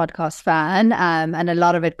neuroscientist podcast fan, and a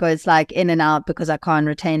lot of it goes like in and out because I can't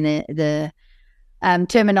retain the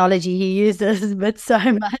terminology he uses, but so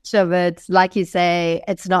much of it, like you say,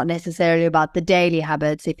 it's not necessarily about the daily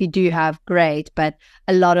habits. If you do have, great, but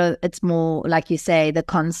a lot of it's more, like you say, the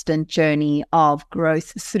constant journey of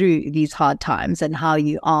growth through these hard times and how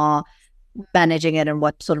you are managing it and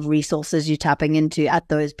what sort of resources you're tapping into at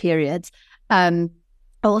those periods. I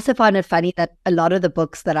also find it funny that a lot of the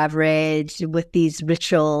books that I've read with these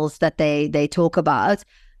rituals that they talk about,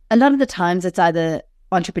 a lot of the times it's either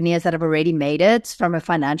entrepreneurs that have already made it from a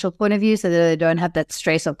financial point of view, so that they don't have that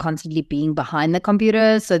stress of constantly being behind the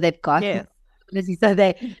computer. So they've got, so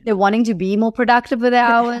they're wanting to be more productive with their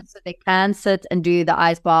hours, so they can sit and do the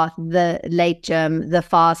ice bath, the late gym, the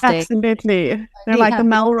fasting. Absolutely. They're like the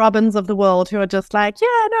Mel Robbins of the world who are just like,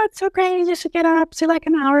 yeah, no, it's so great. You should get up to like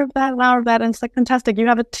an hour of that, an hour of that. And it's like fantastic. You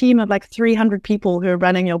have a team of like 300 people who are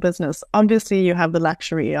running your business. Obviously, you have the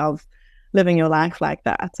luxury of living your life like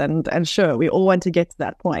that. And sure, we all want to get to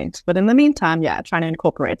that point. But in the meantime, trying to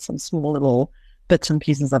incorporate some small little bits and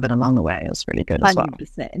pieces of it along the way is really good as well.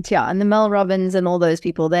 100%. Yeah. And the Mel Robbins and all those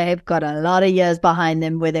people, they've got a lot of years behind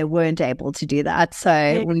them where they weren't able to do that.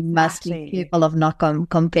 So we must be careful of not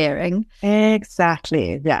comparing.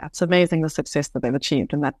 Exactly. Yeah. It's amazing the success that they've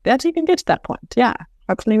achieved and that you can get to that point. Yeah.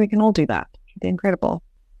 Hopefully we can all do that. It'd be incredible.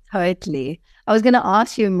 Totally. I was going to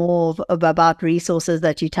ask you more about resources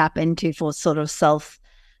that you tap into for sort of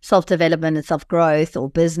self-development and self-growth or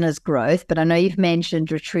business growth, but I know you've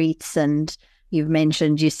mentioned retreats and you've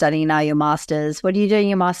mentioned you're studying now your master's. What are you doing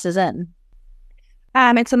your master's in?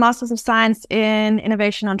 It's a Master's of Science in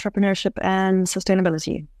Innovation, Entrepreneurship and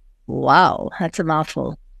Sustainability. Wow, that's a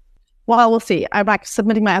mouthful. Well, we'll see. I'm like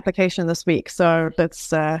submitting my application this week, so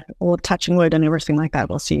that's all touching wood and everything like that.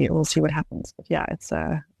 We'll see what happens. But yeah, it's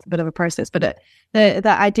a bit of a process. But the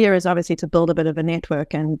idea is obviously to build a bit of a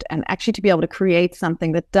network and actually to be able to create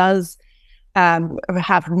something that does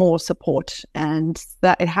have more support. And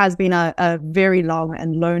that it has been a very long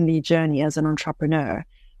and lonely journey as an entrepreneur.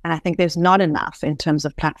 And I think there's not enough in terms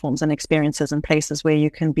of platforms and experiences and places where you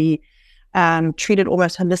can be treated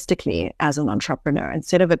almost holistically as an entrepreneur,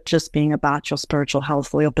 instead of it just being about your spiritual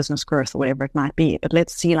health or your business growth or whatever it might be. But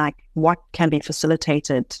let's see like what can be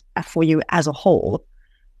facilitated for you as a whole,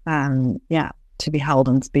 to be held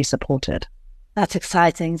and be supported. That's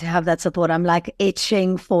exciting to have that support. I'm like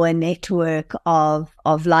itching for a network of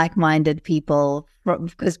like-minded people,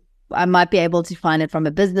 because I might be able to find it from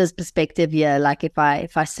a business perspective. Yeah, like if I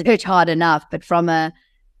search hard enough, but from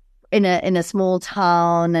in a small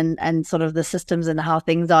town and sort of the systems and how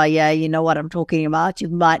things are, you know what I'm talking about. You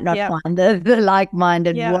might not find the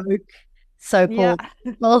like-minded woke so-called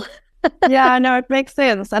people. Yeah, no, it makes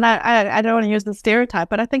sense. And I don't want to use the stereotype,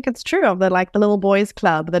 but I think it's true of the little boys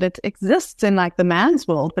club, that it exists in like the man's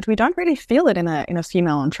world, but we don't really feel it in a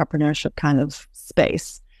female entrepreneurship kind of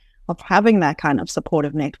space, of having that kind of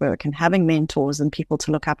supportive network and having mentors and people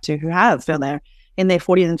to look up to who they're in their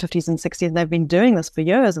 40s and 50s and 60s, and they've been doing this for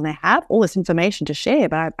years and they have all this information to share,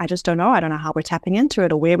 but I just don't know. I don't know how we're tapping into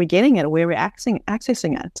it or where we're getting it or where we're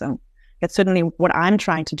accessing it. So it's certainly what I'm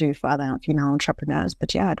trying to do for other female entrepreneurs.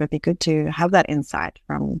 But yeah, it would be good to have that insight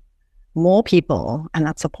from more people and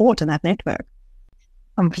that support and that network.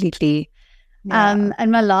 Completely. Yeah.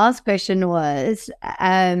 And my last question was,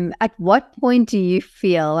 at what point do you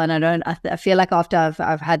feel, and I feel like after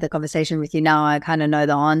I've had the conversation with you now, I kind of know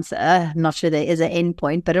the answer. I'm not sure there is an end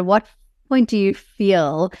point, but at what point do you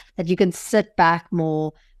feel that you can sit back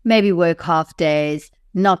more, maybe work half days,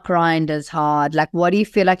 not grind as hard? Like, what do you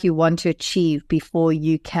feel like you want to achieve before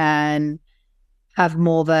you can have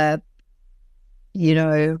more of a,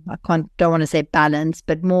 don't want to say balance,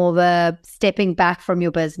 but more of a stepping back from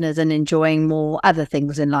your business and enjoying more other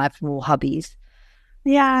things in life, more hobbies?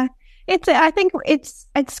 Yeah, I think it's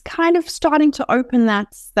kind of starting to open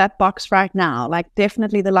that box right now. Like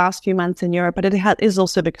definitely the last few months in Europe, but it is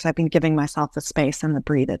also because I've been giving myself the space and the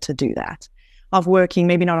breather to do that. Of working,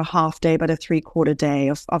 maybe not a half day, but a 3/4 day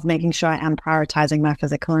of making sure I am prioritizing my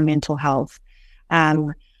physical and mental health.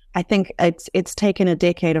 I think it's taken a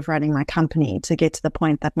decade of running my company to get to the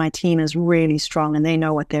point that my team is really strong and they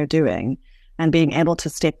know what they're doing. and being able to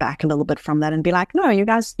step back a little bit from that and be like, no, you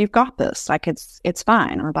guys, you've got this. Like, it's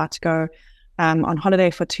fine. I'm about to go on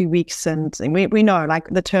holiday for 2 weeks. And we know, like,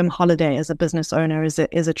 the term holiday as a business owner is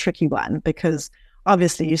a tricky one, because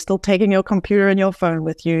obviously you're still taking your computer and your phone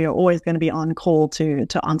with you. You're always going to be on call to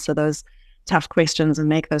answer those tough questions and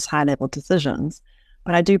make those high level decisions.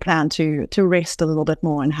 But I do plan to rest a little bit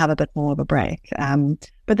more and have a bit more of a break.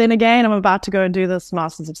 But then again, I'm about to go and do this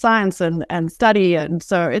Masters of Science and study. And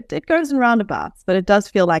so it goes in roundabouts, but it does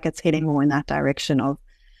feel like it's heading more in that direction of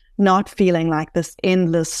not feeling like this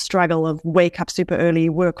endless struggle of wake up super early,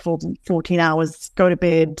 work for 14 hours, go to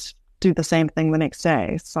bed, do the same thing the next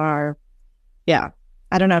day. So yeah,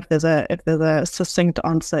 I don't know if there's a succinct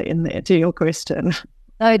answer in there to your question.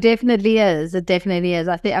 No, it definitely is. It definitely is.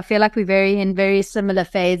 I feel like we're in very similar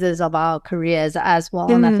phases of our careers as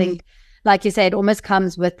well. And I think, like you say, it almost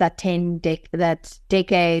comes with that that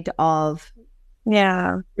decade of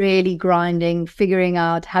really grinding, figuring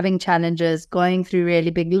out, having challenges, going through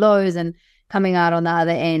really big lows and coming out on the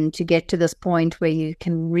other end to get to this point where you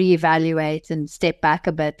can reevaluate and step back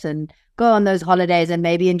a bit and go on those holidays and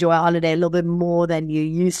maybe enjoy a holiday a little bit more than you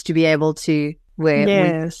used to be able to.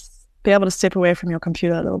 Be able to step away from your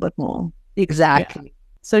computer a little bit more. Exactly. Yeah.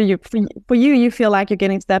 So you feel like you're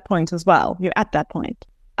getting to that point as well. You're at that point.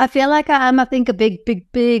 I feel like I am. I think a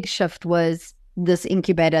big shift was this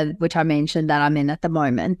incubator, which I mentioned that I'm in at the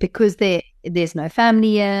moment, because there's no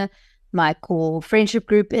family here. My core friendship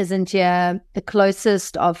group isn't here. The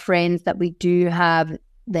closest of friends that we do have,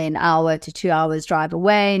 they're an hour to 2 hours drive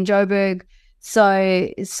away in Joburg.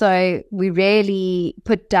 So we really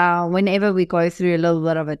put down, whenever we go through a little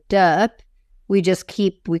bit of a dip,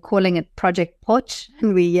 we're calling it Project Potch.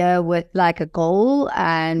 And we're here with like a goal,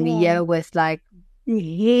 and we're here with like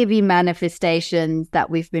heavy manifestations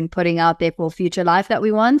that we've been putting out there for future life that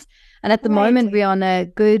we want. And at the moment we're on a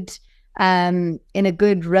good, in a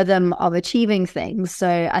good rhythm of achieving things.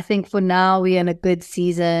 So I think for now we're in a good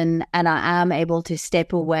season, and I am able to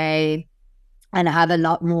step away and have a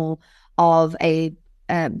lot more of a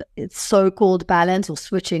so-called balance or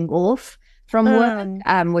switching off from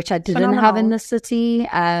work, which I didn't have in the city.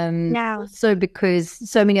 So because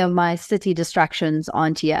so many of my city distractions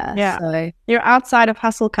aren't here. Yeah. So you're outside of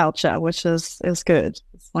hustle culture, which is good.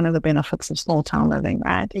 It's one of the benefits of small town living,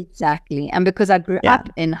 right? Exactly. And because I grew up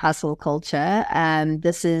in hustle culture, and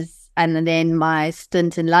then my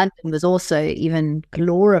stint in London was also even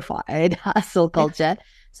glorified hustle culture.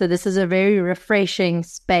 So this is a very refreshing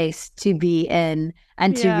space to be in,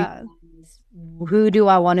 and to realize, who do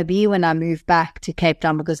I want to be when I move back to Cape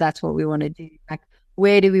Town, because that's what we want to do. Like,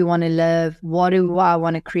 where do we want to live? What do I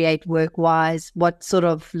want to create work-wise? What sort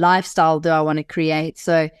of lifestyle do I want to create?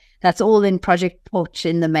 So that's all in Project Porch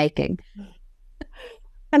in the making.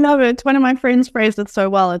 I love it. One of my friends phrased it so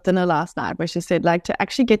well at dinner last night, where she said, like, to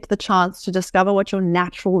actually get the chance to discover what your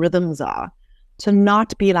natural rhythms are. To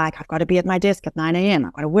not be like, I've got to be at my desk at 9 a.m.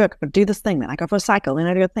 I've got to work, I've got to do this thing, then I go for a cycle, then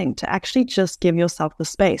I do a thing. To actually just give yourself the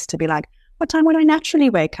space to be like, what time would I naturally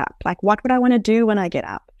wake up? Like, what would I want to do when I get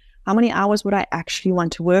up? How many hours would I actually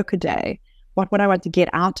want to work a day? What would I want to get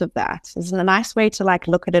out of that? It's a nice way to like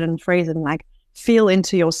look at it and phrase it and like feel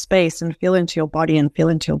into your space and feel into your body and feel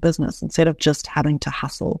into your business, instead of just having to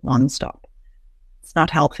hustle nonstop. It's not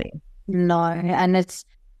healthy. No, and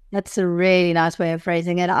that's a really nice way of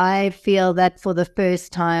phrasing it. I feel that for the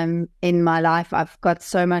first time in my life, I've got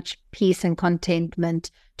so much peace and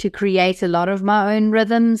contentment to create a lot of my own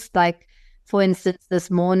rhythms. Like, for instance,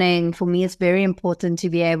 this morning, for me, it's very important to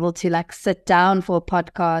be able to like sit down for a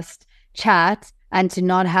podcast chat and to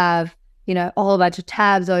not have, a whole bunch of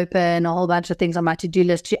tabs open, a whole bunch of things on my to-do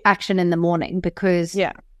list to action in the morning, because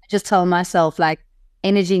I just tell myself like,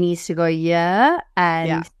 energy needs to go here,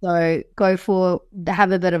 and so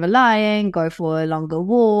have a bit of a lie-in, go for a longer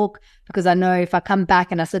walk, because I know if I come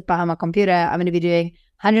back and I sit behind my computer, I'm going to be doing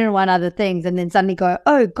 101 other things, and then suddenly go,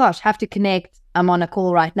 oh gosh, have to connect, I'm on a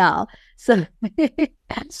call right now. So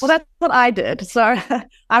well, that's what I did. So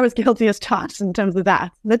I was guilty as charged in terms of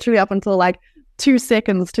that. Literally up until like 2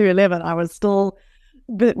 seconds to 11, I was still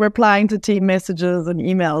replying to team messages and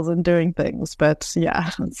emails and doing things. But yeah,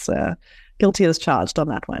 it's guilty as charged on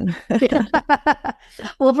that one.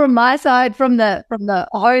 Well, from my side, from the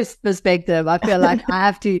host perspective, I feel like I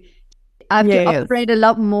have to operate a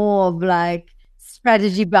lot more of like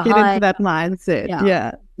strategy behind. Get into that mindset.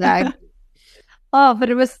 Yeah. Like, but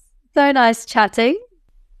it was so nice chatting.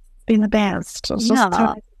 It's been the best. It's just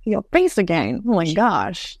to see your face again. Oh my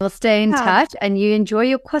gosh. We'll stay in touch, and you enjoy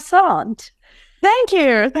your croissant. Thank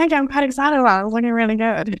you. I'm quite excited about it. It's looking really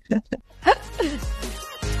good.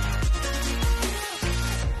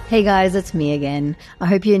 Hey guys, it's me again. I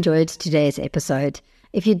hope you enjoyed today's episode.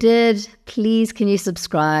 If you did, please can you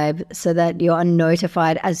subscribe so that you are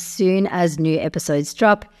notified as soon as new episodes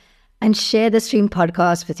drop, and share the Stream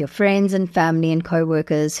podcast with your friends and family and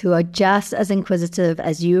co-workers who are just as inquisitive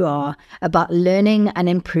as you are about learning and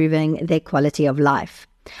improving their quality of life.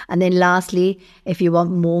 And then lastly, if you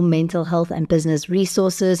want more mental health and business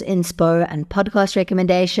resources, inspo, and podcast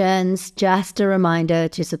recommendations, just a reminder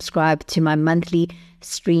to subscribe to my monthly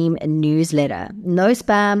Stream newsletter. No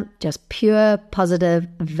spam, just pure positive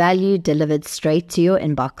value delivered straight to your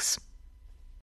inbox.